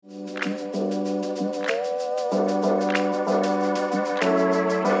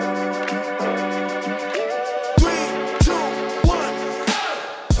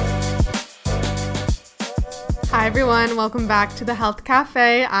everyone, welcome back to the Health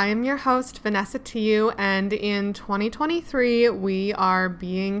Cafe. I am your host, Vanessa Tiu, and in 2023, we are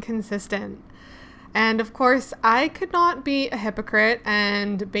being consistent. And of course, I could not be a hypocrite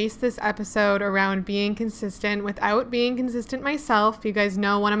and base this episode around being consistent without being consistent myself. You guys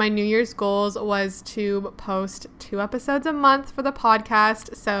know one of my New Year's goals was to post 2 episodes a month for the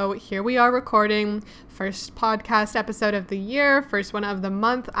podcast. So here we are recording first podcast episode of the year, first one of the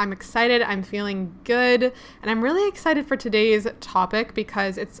month. I'm excited. I'm feeling good. And I'm really excited for today's topic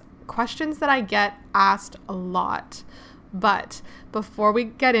because it's questions that I get asked a lot. But before we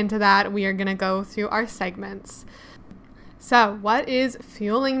get into that, we are going to go through our segments. So what is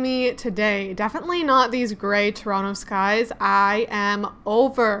fueling me today? Definitely not these gray Toronto skies. I am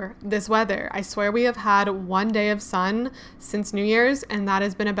over this weather. I swear we have had one day of sun since New Year's, and that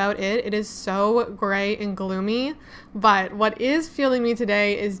has been about it. It is so gray and gloomy. But what is fueling me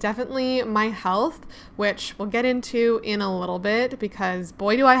today is definitely my health, which we'll get into in a little bit because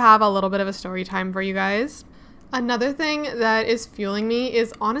boy, do I have a little bit of a story time for you guys. Another thing that is fueling me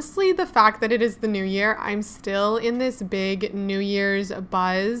is honestly the fact that it is the new year. I'm still in this big New Year's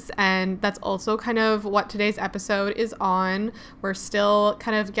buzz, and that's also kind of what today's episode is on. We're still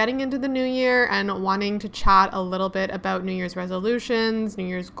kind of getting into the new year and wanting to chat a little bit about New Year's resolutions, New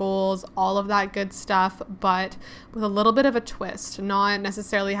Year's goals, all of that good stuff, but with a little bit of a twist, not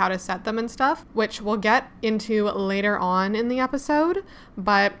necessarily how to set them and stuff, which we'll get into later on in the episode.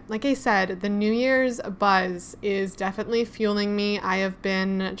 But like I said, the New Year's buzz is definitely fueling me. I have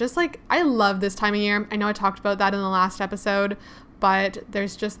been just I love this time of year. I know I talked about that in the last episode, but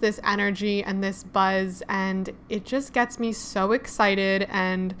there's just this energy and this buzz, and it just gets me so excited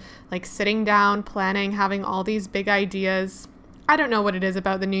and sitting down, planning, having all these big ideas. I don't know what it is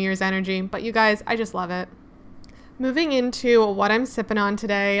about the New Year's energy, but you guys, I just love it. Moving into what I'm sipping on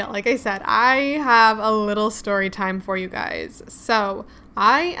today, like I said, I have a little story time for you guys. So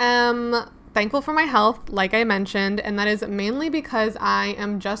I am thankful for my health, like I mentioned, and that is mainly because I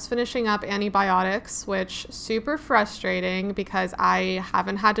am just finishing up antibiotics, which super frustrating because I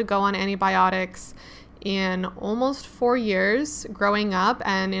haven't had to go on antibiotics in almost 4 years growing up.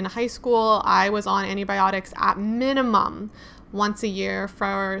 And in high school, I was on antibiotics at minimum once a year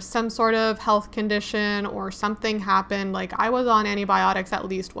for some sort of health condition or something happened. I was on antibiotics at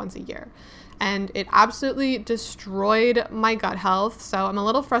least once a year. And it absolutely destroyed my gut health. So I'm a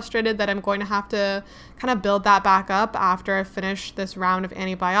little frustrated that I'm going to have to kind of build that back up after I finish this round of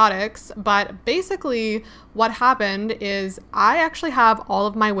antibiotics. But basically what happened is I actually have all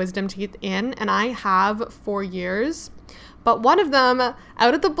of my wisdom teeth in, and I have for years. But one of them,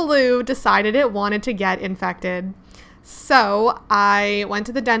 out of the blue, decided it wanted to get infected. So I went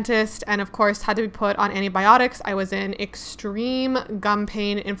to the dentist and of course had to be put on antibiotics. I was in extreme gum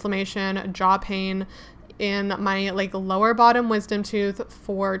pain, inflammation, jaw pain in my lower bottom wisdom tooth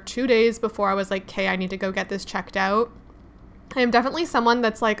for 2 days before I was okay, I need to go get this checked out. I'm definitely someone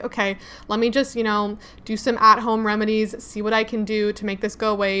that's okay, let me just, do some at-home remedies, see what I can do to make this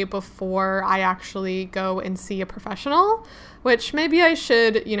go away before I actually go and see a professional, which maybe I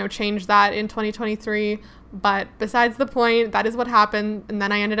should, change that in 2023. But besides the point, that is what happened. And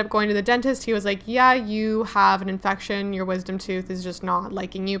then I ended up going to the dentist. He was like, yeah, you have an infection. Your wisdom tooth is just not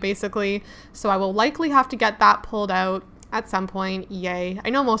liking you, basically. So I will likely have to get that pulled out at some point. Yay. I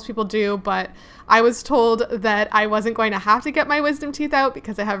know most people do, but I was told that I wasn't going to have to get my wisdom teeth out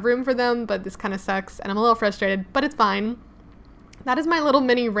because I have room for them, but this kind of sucks and I'm a little frustrated, but it's fine. That is my little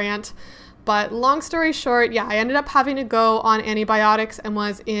mini rant. But long story short, yeah, I ended up having to go on antibiotics and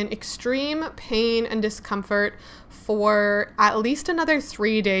was in extreme pain and discomfort for at least another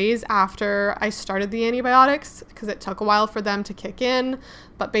 3 days after I started the antibiotics because it took a while for them to kick in.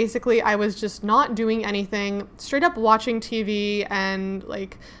 But basically, I was just not doing anything, straight up watching TV and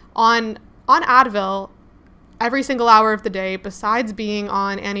on Advil every single hour of the day, besides being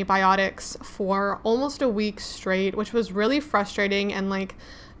on antibiotics for almost a week straight, which was really frustrating and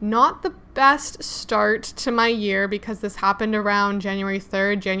not the best start to my year because this happened around January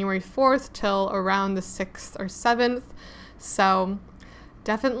 3rd, January 4th till around the 6th or 7th. So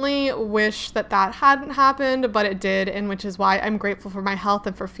definitely wish that hadn't happened, but it did, and which is why I'm grateful for my health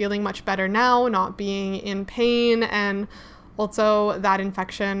and for feeling much better now, not being in pain, and also that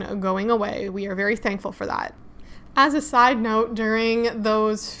infection going away. We are very thankful for that. As a side note, during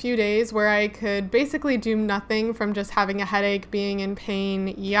those few days where I could basically do nothing from just having a headache, being in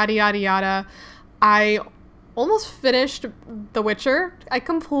pain, yada, yada, yada, I almost finished The Witcher. I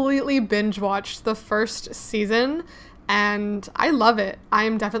completely binge watched the first season and I love it.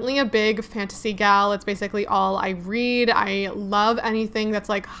 I'm definitely a big fantasy gal. It's basically all I read. I love anything that's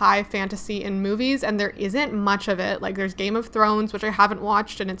like high fantasy in movies, and there isn't much of it. Like there's Game of Thrones, which I haven't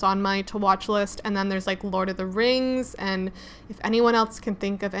watched and it's on my to watch list, and then there's like Lord of the Rings, and if anyone else can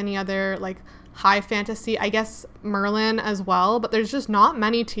think of any other like high fantasy, I guess Merlin as well, but there's just not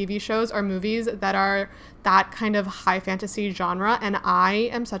many TV shows or movies that are that kind of high fantasy genre, and I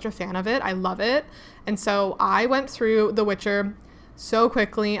am such a fan of it. I love it. And so I went through The Witcher so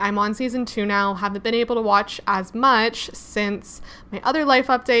quickly. I'm on season 2 now, haven't been able to watch as much since my other life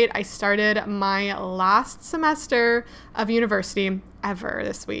update. I started my last semester of university ever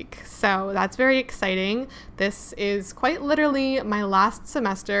this week, so that's very exciting. This is quite literally my last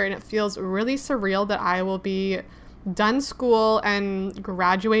semester, and it feels really surreal that I will be done school and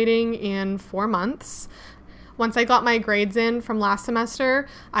graduating in 4 months. Once I got my grades in from last semester,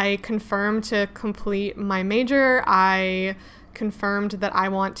 I confirmed to complete my major. I confirmed that I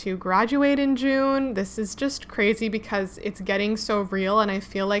want to graduate in June. This is just crazy because it's getting so real, and I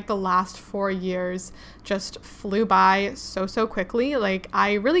feel like the last 4 years just flew by so quickly. Like,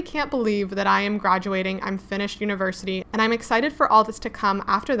 I really can't believe that I am graduating. I'm finished university, and I'm excited for all this to come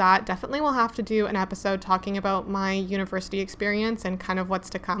after that. Definitely will have to do an episode talking about my university experience and kind of what's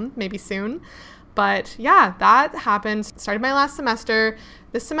to come, maybe soon. But yeah, that happened. Started my last semester.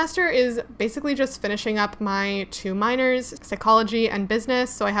 This semester is basically just finishing up my 2 minors, psychology and business.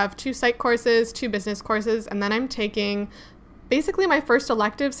 So I have 2 psych courses, 2 business courses, and then I'm taking basically my first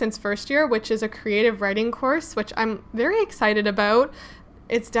elective since first year, which is a creative writing course, which I'm very excited about.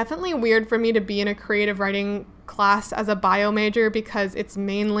 It's definitely weird for me to be in a creative writing class as a bio major because it's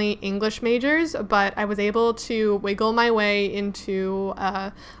mainly English majors, but I was able to wiggle my way into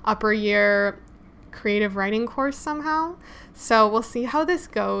a upper year creative writing course somehow. So we'll see how this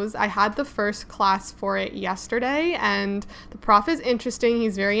goes. I had the first class for it yesterday, and the prof is interesting.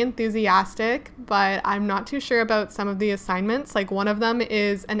 He's very enthusiastic, but I'm not too sure about some of the assignments. Like one of them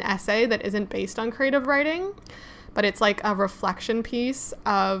is an essay that isn't based on creative writing, but it's like a reflection piece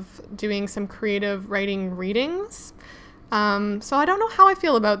of doing some creative writing readings. So I don't know how I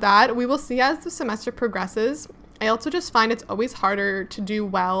feel about that. We will see as the semester progresses. I also just find it's always harder to do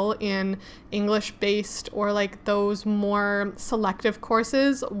well in English-based or like those more selective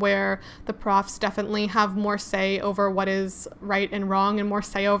courses where the profs definitely have more say over what is right and wrong and more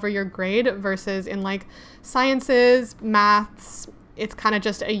say over your grade versus in like sciences, maths, it's kind of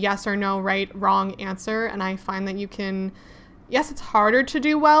just a yes or no, right, wrong answer. And I find that you can, yes, it's harder to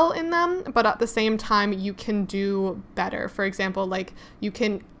do well in them, but at the same time, you can do better. For example, like you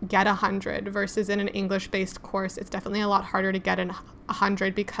can get 100 versus in an English-based course, it's definitely a lot harder to get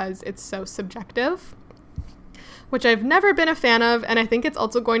 100 because it's so subjective, which I've never been a fan of. And I think it's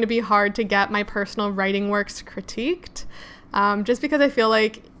also going to be hard to get my personal writing works critiqued. Just because I feel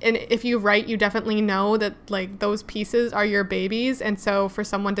like if you write, you definitely know that like those pieces are your babies. And so for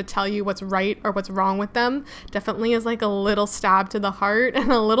someone to tell you what's right or what's wrong with them definitely is like a little stab to the heart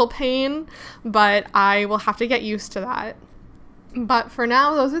and a little pain, but I will have to get used to that. But for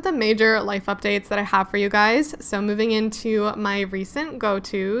now, those are the major life updates that I have for you guys. So moving into my recent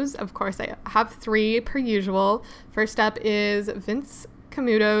go-tos, of course, I have 3 per usual. First up is Vince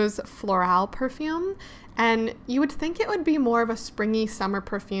Camuto's Floral perfume. And you would think it would be more of a springy summer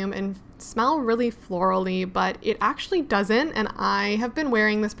perfume and smell really florally, but it actually doesn't. And I have been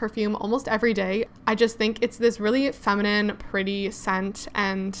wearing this perfume almost every day. I just think it's this really feminine, pretty scent.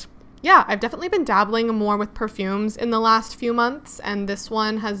 And yeah, I've definitely been dabbling more with perfumes in the last few months, and this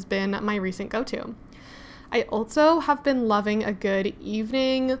one has been my recent go-to. I also have been loving a good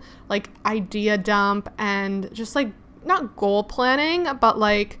evening, like idea dump and just like not goal planning, but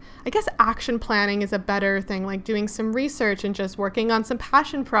like, I guess action planning is a better thing, like doing some research and just working on some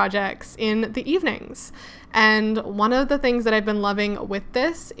passion projects in the evenings. And one of the things that I've been loving with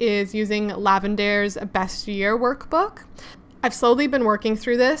this is using Lavendair's Best Year workbook. I've slowly been working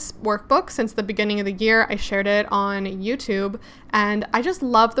through this workbook since the beginning of the year. I shared it on YouTube, and I just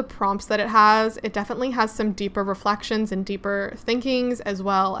love the prompts that it has. It definitely has some deeper reflections and deeper thinkings, as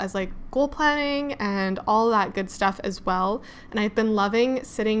well as like goal planning and all that good stuff as well. And I've been loving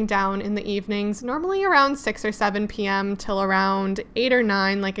sitting down in the evenings, normally around 6 or 7 p.m. till around 8 or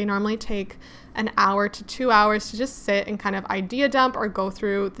 9. Like I normally take an hour to 2 hours to just sit and kind of idea dump or go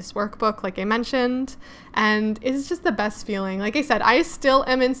through this workbook like I mentioned, and it's just the best feeling. Like I said, I still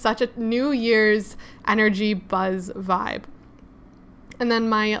am in such a New Year's energy buzz vibe. And then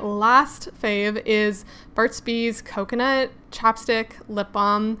my last fave is Burt's Bees Coconut Chapstick Lip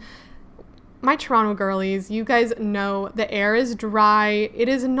Balm. My Toronto girlies, you guys know the air is dry. It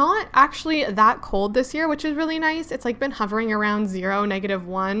is not actually that cold this year, which is really nice. It's like been hovering around 0,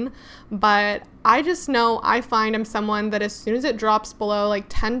 -1, but I just know I find I'm someone that as soon as it drops below like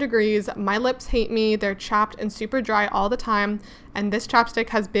 10 degrees, my lips hate me. They're chapped and super dry all the time. And this chapstick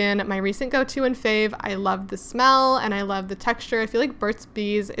has been my recent go-to and fave. I love the smell and I love the texture. I feel like Burt's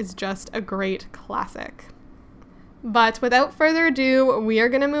Bees is just a great classic. But without further ado, we are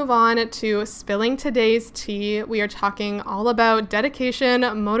going to move on to spilling today's tea. We are talking all about dedication,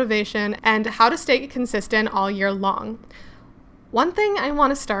 motivation, and how to stay consistent all year long. One thing I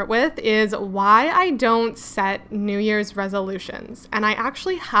want to start with is why I don't set New Year's resolutions. And I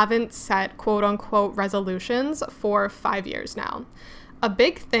actually haven't set quote unquote resolutions for 5 years now. A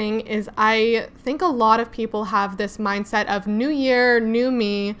big thing is I think a lot of people have this mindset of new year, new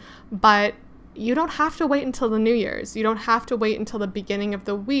me, but you don't have to wait until the New Year's. You don't have to wait until the beginning of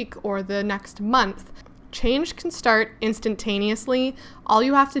the week or the next month. Change can start instantaneously. All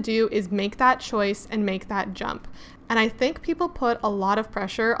you have to do is make that choice and make that jump. And I think people put a lot of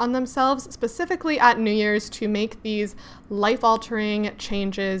pressure on themselves, specifically at New Year's, to make these life-altering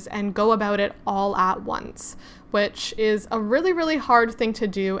changes and go about it all at once, which is a really, really hard thing to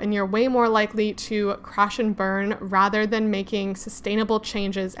do, and you're way more likely to crash and burn rather than making sustainable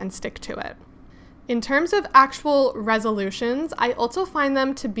changes and stick to it. In terms of actual resolutions, I also find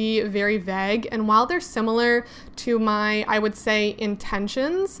them to be very vague, and while they're similar to my, I would say,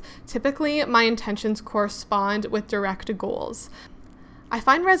 intentions, typically my intentions correspond with direct goals. I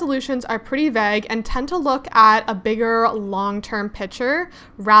find resolutions are pretty vague and tend to look at a bigger long-term picture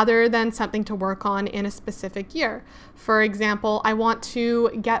rather than something to work on in a specific year. For example, I want to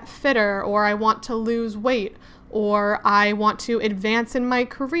get fitter, or I want to lose weight, or I want to advance in my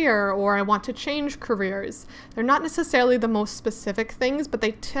career, or I want to change careers. They're not necessarily the most specific things, but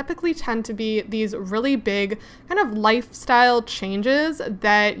they typically tend to be these really big kind of lifestyle changes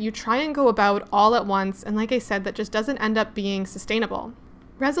that you try and go about all at once. And like I said, that just doesn't end up being sustainable.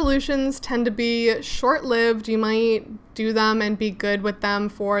 Resolutions tend to be short-lived. You might do them and be good with them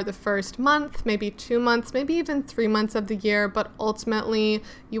for the first month, maybe 2 months, maybe even 3 months of the year, but ultimately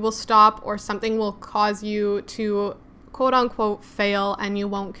you will stop, or something will cause you to quote unquote fail and you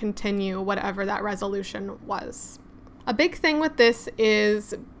won't continue whatever that resolution was. A big thing with this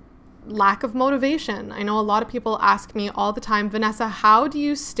is lack of motivation. I know a lot of people ask me all the time, Vanessa, how do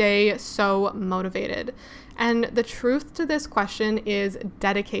you stay so motivated? And the truth to this question is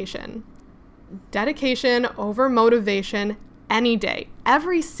dedication. Dedication over motivation any day,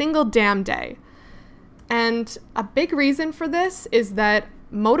 every single damn day. And a big reason for this is that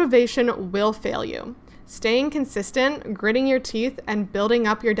motivation will fail you. Staying consistent, gritting your teeth, and building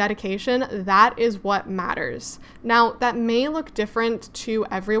up your dedication, that is what matters. Now, that may look different to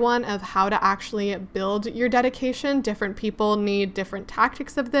everyone of how to actually build your dedication. Different people need different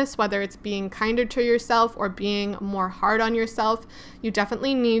tactics of this, whether it's being kinder to yourself or being more hard on yourself. You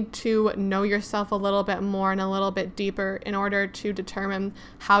definitely need to know yourself a little bit more and a little bit deeper in order to determine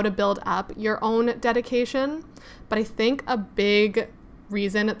how to build up your own dedication. But I think a big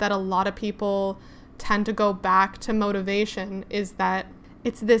reason that a lot of people tend to go back to motivation is that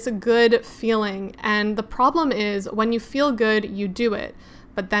it's this good feeling. And the problem is when you feel good, you do it.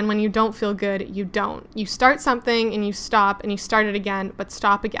 But then when you don't feel good, you don't. You start something and you stop and you start it again, but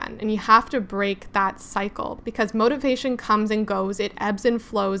stop again. And you have to break that cycle because motivation comes and goes. It ebbs and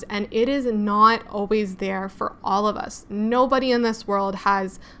flows, and it is not always there for all of us. Nobody in this world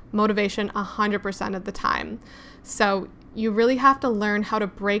has motivation 100% of the time. So you really have to learn how to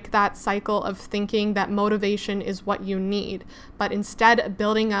break that cycle of thinking that motivation is what you need, but instead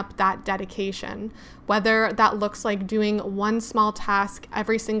building up that dedication, whether that looks like doing one small task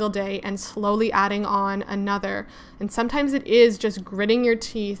every single day and slowly adding on another. And sometimes it is just gritting your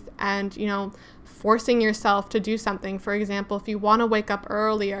teeth and, forcing yourself to do something. For example, if you want to wake up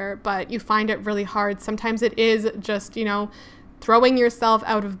earlier, but you find it really hard, sometimes it is just, throwing yourself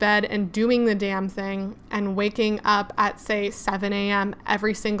out of bed and doing the damn thing and waking up at, say, 7 a.m.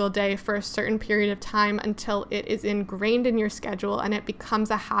 every single day for a certain period of time until it is ingrained in your schedule and it becomes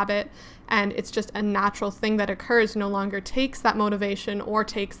a habit and it's just a natural thing that occurs, no longer takes that motivation or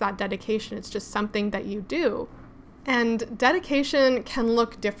takes that dedication. It's just something that you do. And dedication can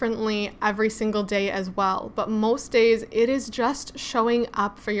look differently every single day as well, but most days it is just showing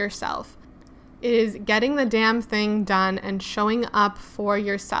up for yourself. It is getting the damn thing done and showing up for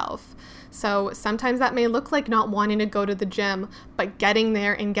yourself. So sometimes that may look like not wanting to go to the gym, but getting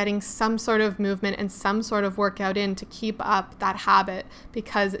there and getting some sort of movement and some sort of workout in to keep up that habit,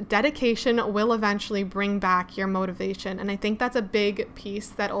 because dedication will eventually bring back your motivation. And I think that's a big piece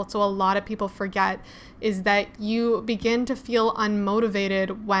that also a lot of people forget, is that you begin to feel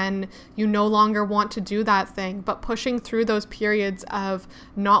unmotivated when you no longer want to do that thing, but pushing through those periods of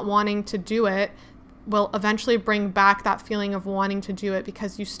not wanting to do it will eventually bring back that feeling of wanting to do it,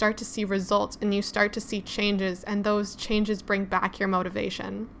 because you start to see results and you start to see changes, and those changes bring back your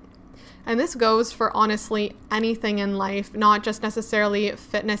motivation. And this goes for honestly anything in life, not just necessarily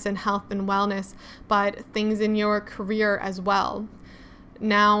fitness and health and wellness, but things in your career as well.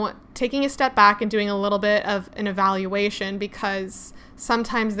 Now, taking a step back and doing a little bit of an evaluation, because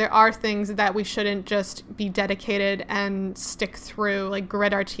sometimes there are things that we shouldn't just be dedicated and stick through, like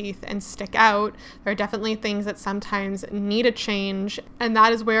grit our teeth and stick out. There are definitely things that sometimes need a change, and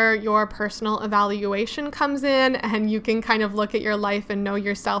that is where your personal evaluation comes in, and you can kind of look at your life and know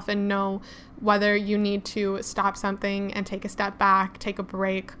yourself and know whether you need to stop something and take a step back, take a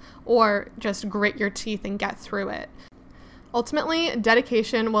break, or just grit your teeth and get through it. Ultimately,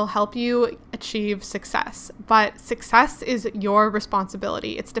 dedication will help you achieve success, but success is your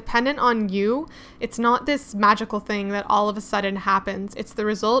responsibility. It's dependent on you. It's not this magical thing that all of a sudden happens. It's the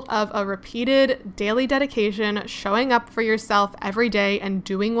result of a repeated daily dedication, showing up for yourself every day and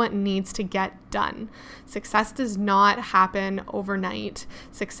doing what needs to get done. Success does not happen overnight.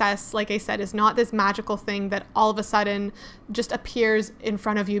 Success, like I said, is not this magical thing that all of a sudden just appears in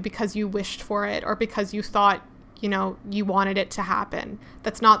front of you because you wished for it or because you thought you wanted it to happen.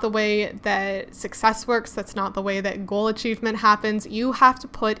 That's not the way that success works. That's not the way that goal achievement happens. You have to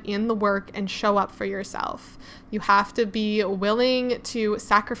put in the work and show up for yourself. You have to be willing to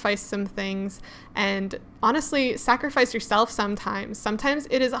sacrifice some things and honestly sacrifice yourself sometimes. Sometimes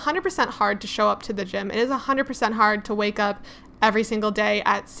it is 100% hard to show up to the gym. It is 100% hard to wake up every single day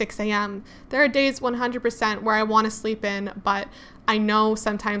at 6 a.m. There are days 100% where I want to sleep in, but I know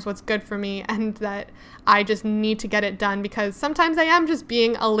sometimes what's good for me and that I just need to get it done, because sometimes I am just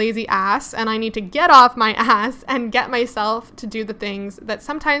being a lazy ass and I need to get off my ass and get myself to do the things that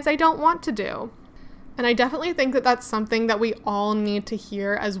sometimes I don't want to do. And I definitely think that that's something that we all need to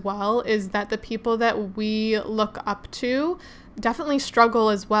hear as well, is that the people that we look up to definitely struggle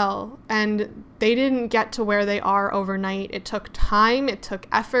as well. And they didn't get to where they are overnight. It took time, it took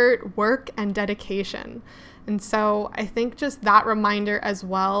effort, work, and dedication. And so I think just that reminder as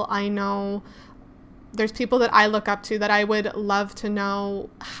well, I know there's people that I look up to that I would love to know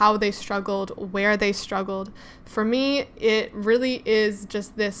how they struggled, where they struggled. For me, it really is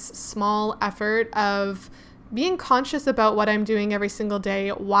just this small effort of being conscious about what I'm doing every single day.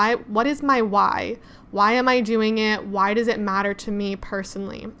 What is my why? Why am I doing it? Why does it matter to me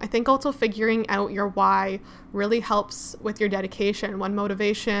personally? I think also figuring out your why really helps with your dedication. When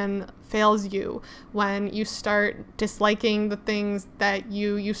motivation fails you, when you start disliking the things that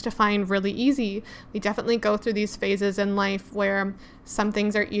you used to find really easy. We definitely go through these phases in life where some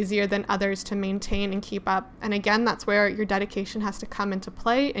things are easier than others to maintain and keep up. And again, that's where your dedication has to come into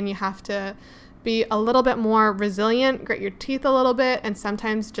play, and you have to be a little bit more resilient, grit your teeth a little bit, and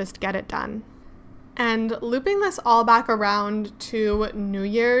sometimes just get it done. And looping this all back around to New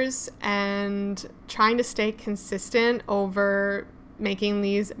Year's and trying to stay consistent over making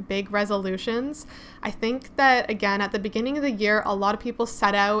these big resolutions, I think that, again, at the beginning of the year, a lot of people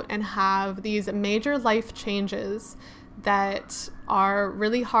set out and have these major life changes that are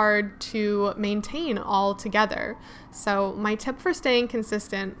really hard to maintain all together. So my tip for staying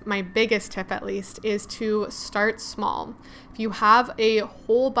consistent, my biggest tip at least, is to start small. If you have a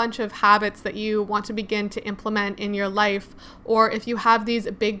whole bunch of habits that you want to begin to implement in your life, or if you have these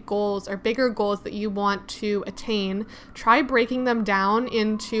big goals or bigger goals that you want to attain, try breaking them down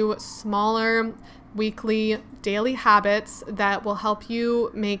into smaller weekly, daily habits that will help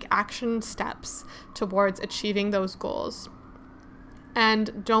you make action steps towards achieving those goals.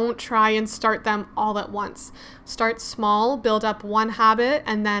 And don't try and start them all at once. Start small, build up one habit,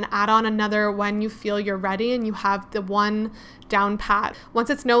 and then add on another when you feel you're ready and you have the one down pat. Once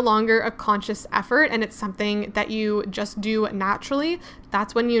it's no longer a conscious effort and it's something that you just do naturally,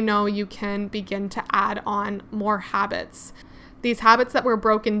 that's when you know you can begin to add on more habits. These habits that were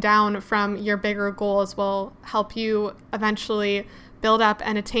broken down from your bigger goals will help you eventually build up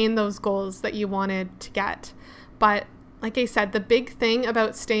and attain those goals that you wanted to get. But Like I said, the big thing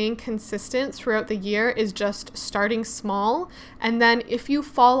about staying consistent throughout the year is just starting small. And then if you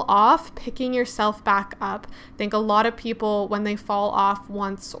fall off, picking yourself back up. I think a lot of people, when they fall off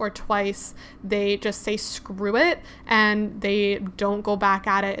once or twice, they just say screw it and they don't go back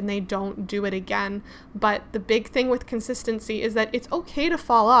at it and they don't do it again. But the big thing with consistency is that it's okay to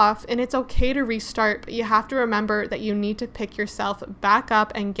fall off and it's okay to restart, but you have to remember that you need to pick yourself back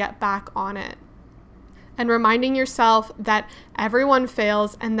up and get back on it. And reminding yourself that everyone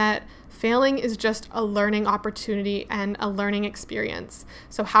fails and that failing is just a learning opportunity and a learning experience.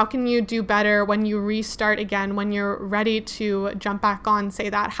 So how can you do better when you restart again, when you're ready to jump back on, say,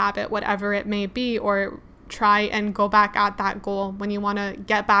 that habit, whatever it may be, or try and go back at that goal when you want to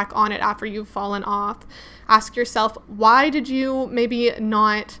get back on it after you've fallen off? Ask yourself, why did you maybe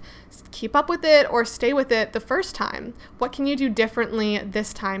not keep up with it or stay with it the first time? What can you do differently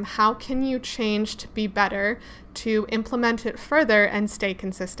this time? How can you change to be better, to implement it further and stay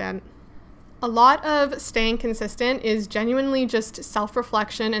consistent? A lot of staying consistent is genuinely just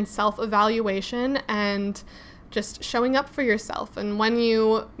self-reflection and self-evaluation and just showing up for yourself. And when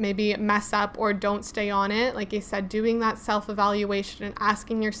you maybe mess up or don't stay on it, like I said, doing that self-evaluation and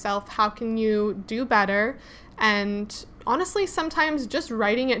asking yourself, how can you do better? And honestly, sometimes just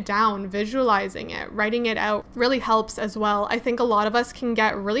writing it down, visualizing it, writing it out really helps as well. I think a lot of us can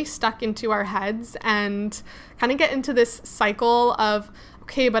get really stuck into our heads and kind of get into this cycle of,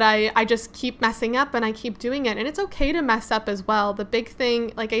 okay, but I just keep messing up and I keep doing it. And it's okay to mess up as well. The big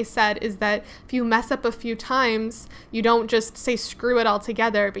thing, like I said, is that if you mess up a few times, you don't just say screw it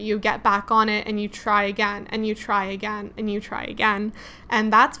altogether, but you get back on it and you try again and you try again and you try again.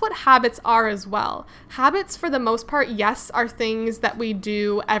 And that's what habits are as well. Habits, for the most part, yes, are things that we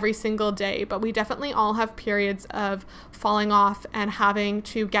do every single day, but we definitely all have periods of falling off and having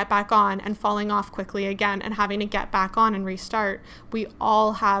to get back on and falling off quickly again and having to get back on and restart. We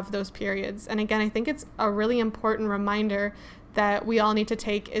all have those periods. And again, I think it's a really important reminder that we all need to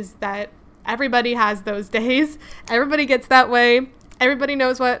take, is that everybody has those days. Everybody gets that way. Everybody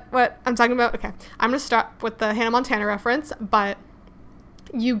knows what I'm talking about. Okay, I'm gonna stop with the Hannah Montana reference, but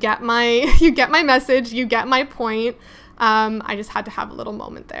you get my message, you get my point. I just had to have a little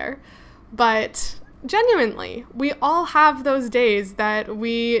moment there. But genuinely, we all have those days that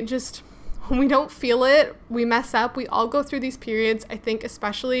we don't feel it, we mess up, we all go through these periods. I think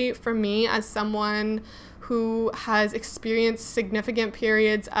especially for me, as someone who has experienced significant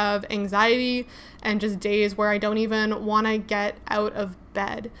periods of anxiety and just days where I don't even want to get out of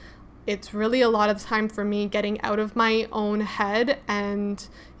bed. It's really a lot of the time for me getting out of my own head and,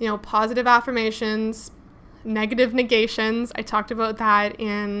 positive affirmations, negative negations. I talked about that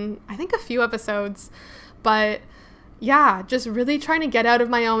in, I think, a few episodes, but yeah, just really trying to get out of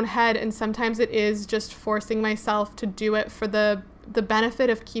my own head. And sometimes it is just forcing myself to do it for the benefit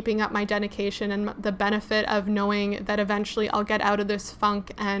of keeping up my dedication and the benefit of knowing that eventually I'll get out of this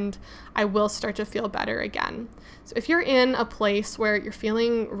funk and I will start to feel better again. So if you're in a place where you're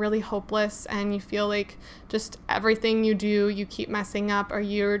feeling really hopeless and you feel like just everything you do, you keep messing up, or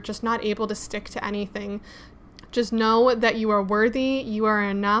you're just not able to stick to anything, just know that you are worthy, you are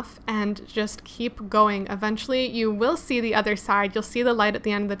enough, and just keep going. Eventually, you will see the other side. You'll see the light at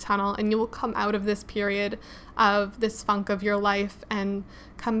the end of the tunnel, and you will come out of this period of this funk of your life and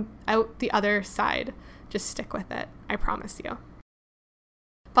come out the other side. Just stick with it. I promise you.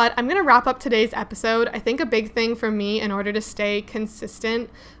 But I'm going to wrap up today's episode. I think a big thing for me in order to stay consistent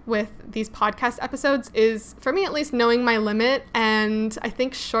with these podcast episodes is, for me at least, knowing my limit. And I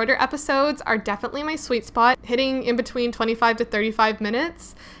think shorter episodes are definitely my sweet spot, hitting in between 25 to 35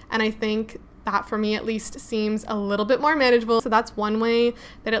 minutes. And I think that for me at least seems a little bit more manageable. So that's one way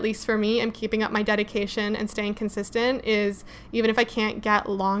that, at least for me, I'm keeping up my dedication and staying consistent, is even if I can't get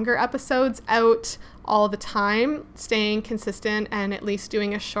longer episodes out all the time, staying consistent and at least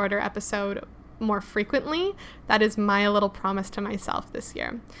doing a shorter episode more frequently. That is my little promise to myself this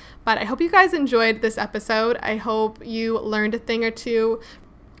year. But I hope you guys enjoyed this episode. I hope you learned a thing or two.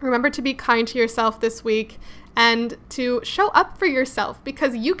 Remember to be kind to yourself this week and to show up for yourself,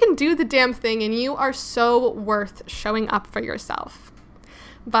 because you can do the damn thing and you are so worth showing up for yourself.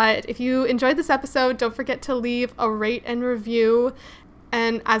 But if you enjoyed this episode, don't forget to leave a rate and review.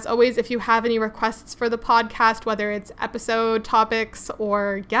 And as always, if you have any requests for the podcast, whether it's episode topics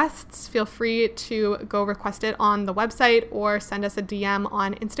or guests, feel free to go request it on the website or send us a DM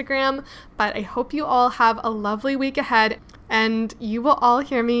on Instagram. But I hope you all have a lovely week ahead, and you will all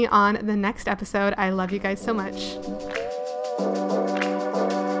hear me on the next episode. I love you guys so much.